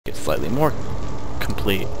slightly more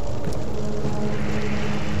complete.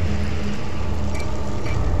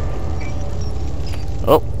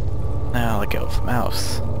 Oh, now let go of the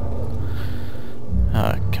mouse.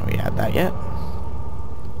 Can we add that yet?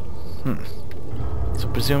 So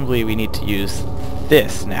presumably we need to use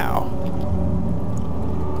this now.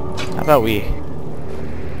 How about we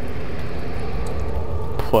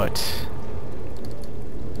put...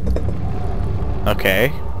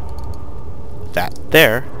 Okay. That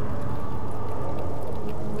there.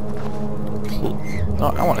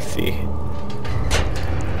 Oh, I want to see.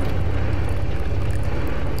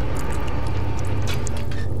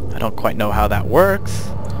 I don't quite know how that works,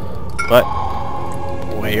 but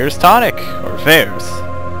where's tonic? Or Vares?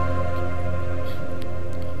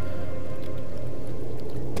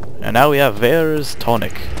 And now we have Vares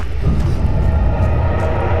tonic.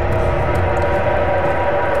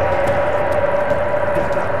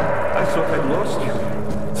 I thought I'd lost you.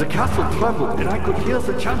 The castle trembled and I could hear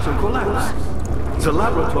the chancel collapse. The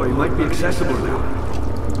laboratory might be accessible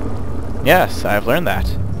now. Yes, I've learned that.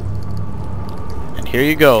 And here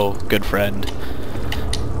you go, good friend.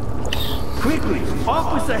 Quickly,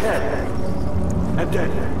 off with the head. And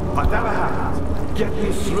then, whatever happens, get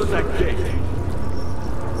me through that gate.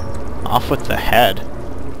 Off with the head? Do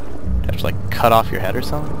I have to like cut off your head or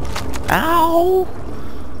something? Ow!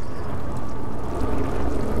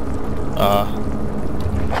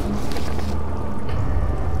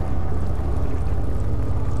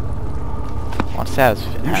 What's that?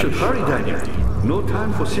 You should hurry, Daniel. No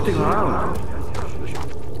time for sitting around.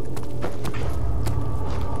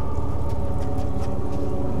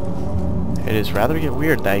 It is rather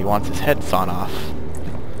weird that he wants his head sawn off.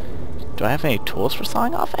 Do I have any tools for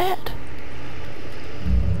sawing off a head?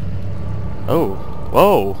 Oh.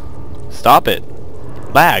 Whoa! Stop it!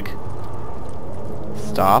 Lag!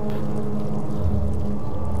 Stop.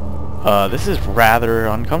 This is rather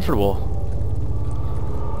uncomfortable.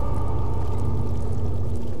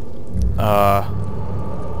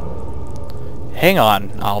 Hang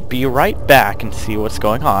on. I'll be right back and see what's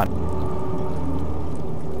going on.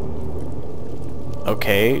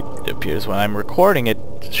 Okay, it appears when I'm recording it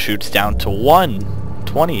shoots down to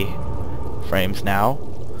 120 frames now.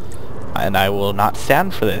 And I will not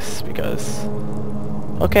stand for this because...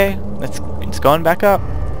 Okay, it's going back up.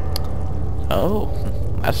 Oh,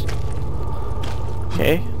 that's...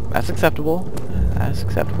 Okay, that's acceptable. That's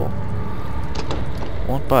acceptable.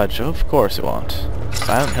 Won't budge. Of course it won't.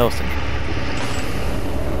 Silent Hill syndrome.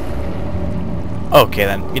 Okay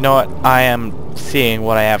then, you know what? I am seeing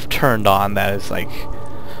what I have turned on that is like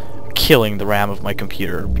killing the RAM of my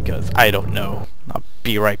computer because I don't know. I'll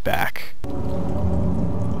be right back.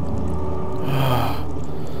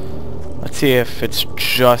 Let's see if it's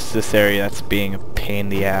just this area that's being a pain in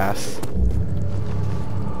the ass.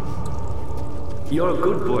 You're a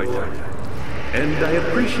good boy, Daniel. And I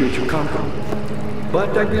appreciate your company.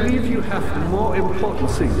 But I believe you have more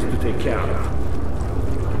important things to take care of.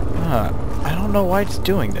 I don't know why it's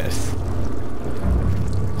doing this.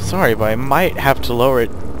 Sorry, but I might have to lower it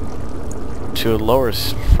to a lower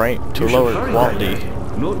frame, to a lower quality.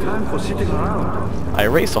 No time for sitting around. I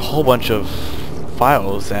erased a whole bunch of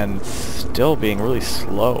files and it's still being really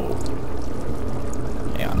slow.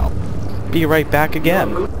 And I'll be right back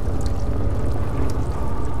again.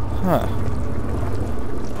 Huh.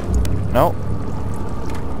 Nope.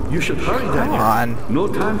 You should hurry, Daniel. Come on. No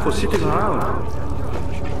time for sitting around.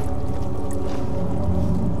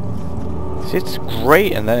 See, it's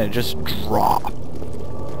great, and then it just dropped.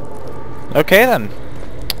 Okay, then.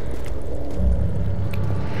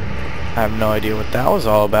 I have no idea what that was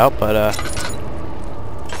all about, but,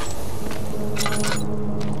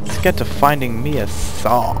 let's get to finding me a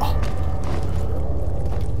saw.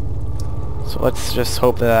 So let's just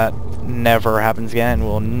hope that never happens again, and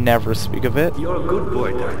we'll never speak of it. You're a good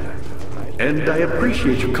boy, Daniel. And I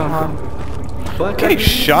appreciate your company. But okay,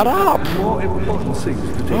 shut up! More important things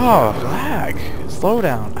to take Oh, lag. Slow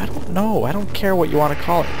down. I don't know. I don't care what you want to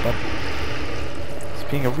call it, but it's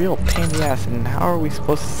being a real pain in the ass, and how are we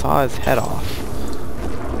supposed to saw his head off?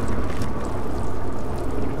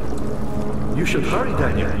 You should hurry,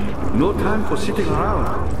 Daniel. No time for sitting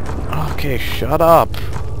around. Okay, shut up.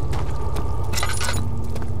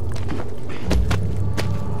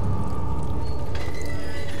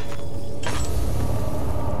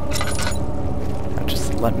 Now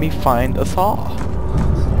just let me find a saw.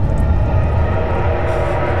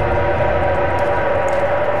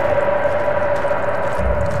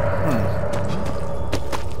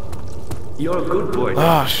 You're a good boy.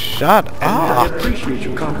 Oh, shut And I up. appreciate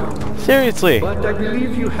your company. Seriously. But I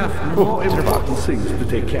believe you have more important things to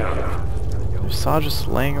take care of. There's saw just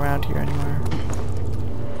laying around here anywhere?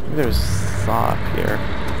 Maybe there's a saw up here.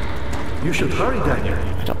 You should hurry, Daniel.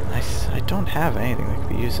 I don't have anything that could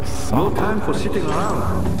be used as a saw. No time for sitting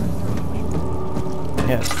around.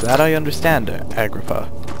 Yes, that I understand, Agrippa.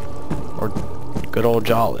 Or good old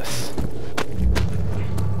Jawless.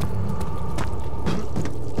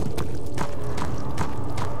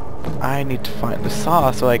 I need to find the saw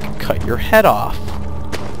so I can cut your head off.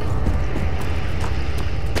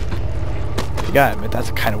 You gotta admit, that's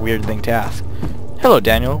a kind of weird thing to ask. Hello,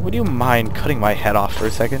 Daniel. Would you mind cutting my head off for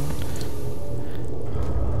a second?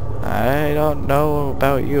 I don't know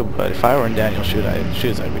about you, but if I were in Daniel's shoes,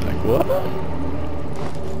 I'd be like, what?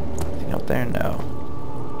 Anything out there? No.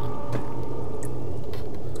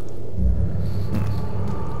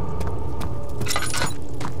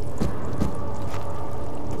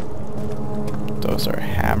 Those are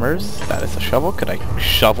hammers. That is a shovel. Could I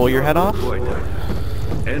shovel your head off?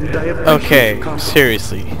 Okay,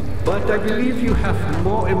 seriously. But I believe you have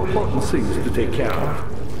more important things to take care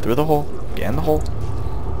of. Through the hole. Get in the hole.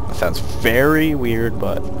 That sounds very weird,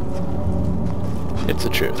 but it's the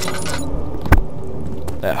truth.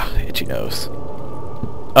 Ah, itchy nose.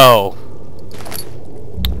 Oh.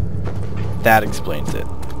 That explains it.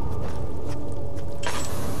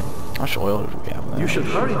 How much oil do we have there? You should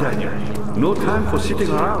hurry, Daniel. No time for sitting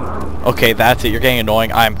around. Okay, that's it. You're getting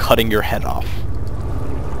annoying. I'm cutting your head off.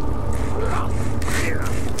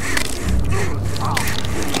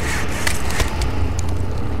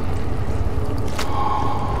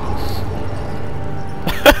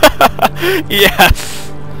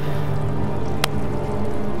 Yes!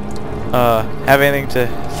 Have anything to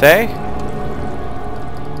say?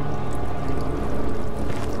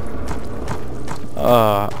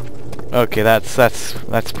 Okay,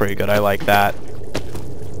 that's pretty good. I like that.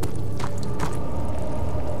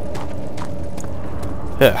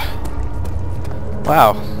 Yeah.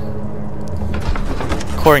 Wow.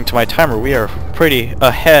 According to my timer, we are pretty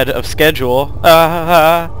ahead of schedule.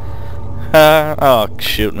 Oh,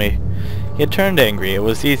 shoot me. He had turned angry. It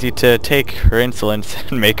was easy to take her insolence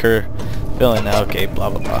and make her villain. Okay, blah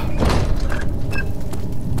blah blah.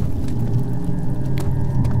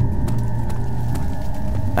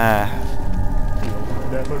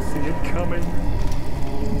 Never see it coming.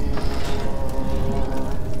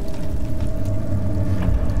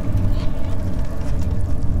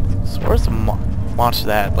 So where's the monster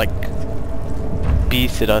that, like,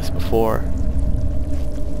 beasted us before?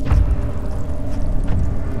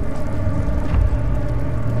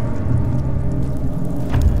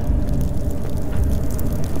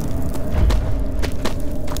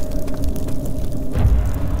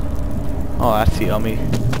 Oh, that's yummy.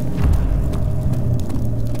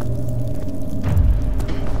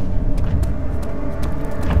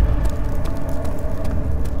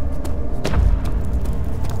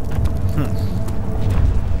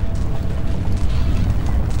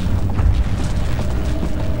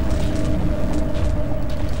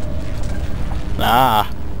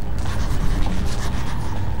 Ah.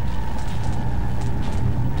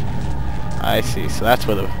 I see. So that's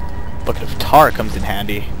where the bucket of tar comes in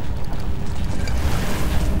handy.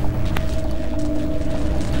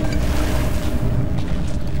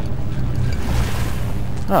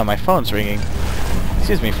 Oh, my phone's ringing.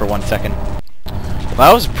 Excuse me for 1 second. Well,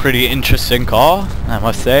 that was a pretty interesting call, I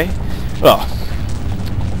must say. Well,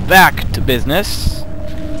 back to business.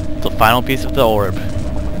 The final piece of the orb.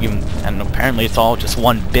 And apparently it's all just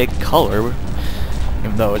one big color,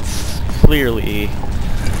 even though it's clearly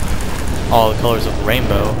all the colors of the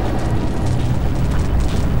rainbow.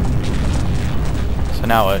 So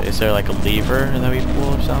now what? Is there like a lever that we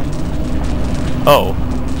pull or something? Oh.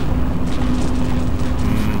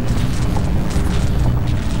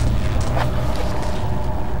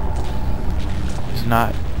 It's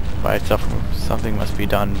not by itself. Something must be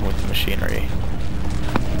done with the machinery.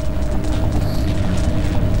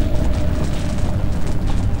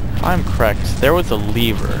 If I'm correct, there was a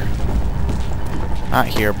lever. Not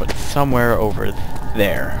here, but somewhere over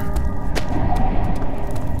there.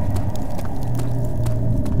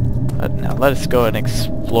 Now let us go and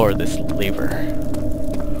explore this lever.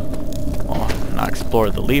 Well, not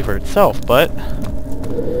explore the lever itself, but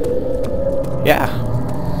yeah.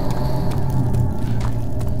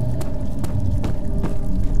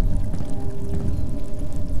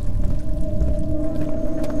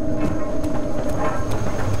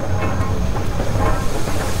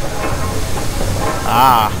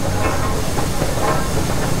 Ah.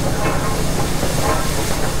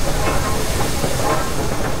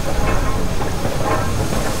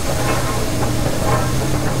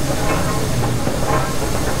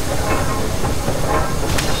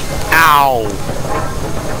 Ow.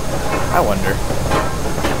 I wonder.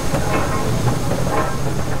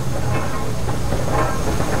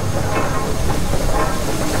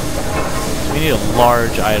 We need a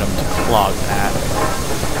large item to clog that.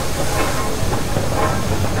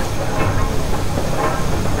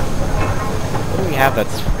 What do we have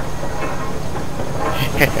that's...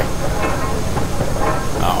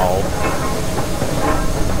 Uh-oh.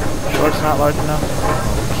 Short's not large enough?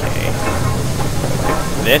 Okay.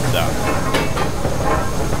 Pick this up.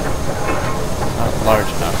 Not large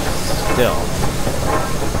enough. Still.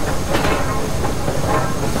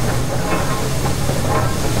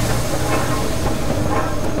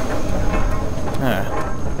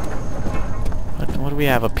 What do we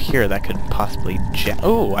have up here that could possibly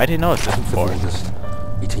oh, I didn't notice this before. August,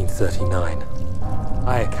 1839.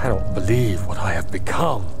 I cannot believe what I have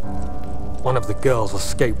become. One of the girls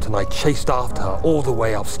escaped and I chased after her all the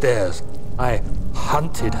way upstairs. I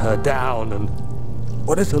hunted her down, and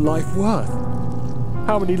what is a life worth?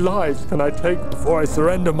 How many lives can I take before I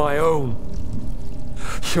surrender my own?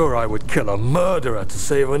 Sure, I would kill a murderer to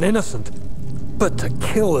save an innocent, but to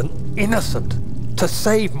kill an innocent to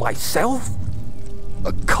save myself?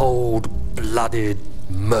 A cold-blooded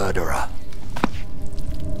murderer.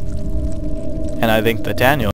 And I think that Daniel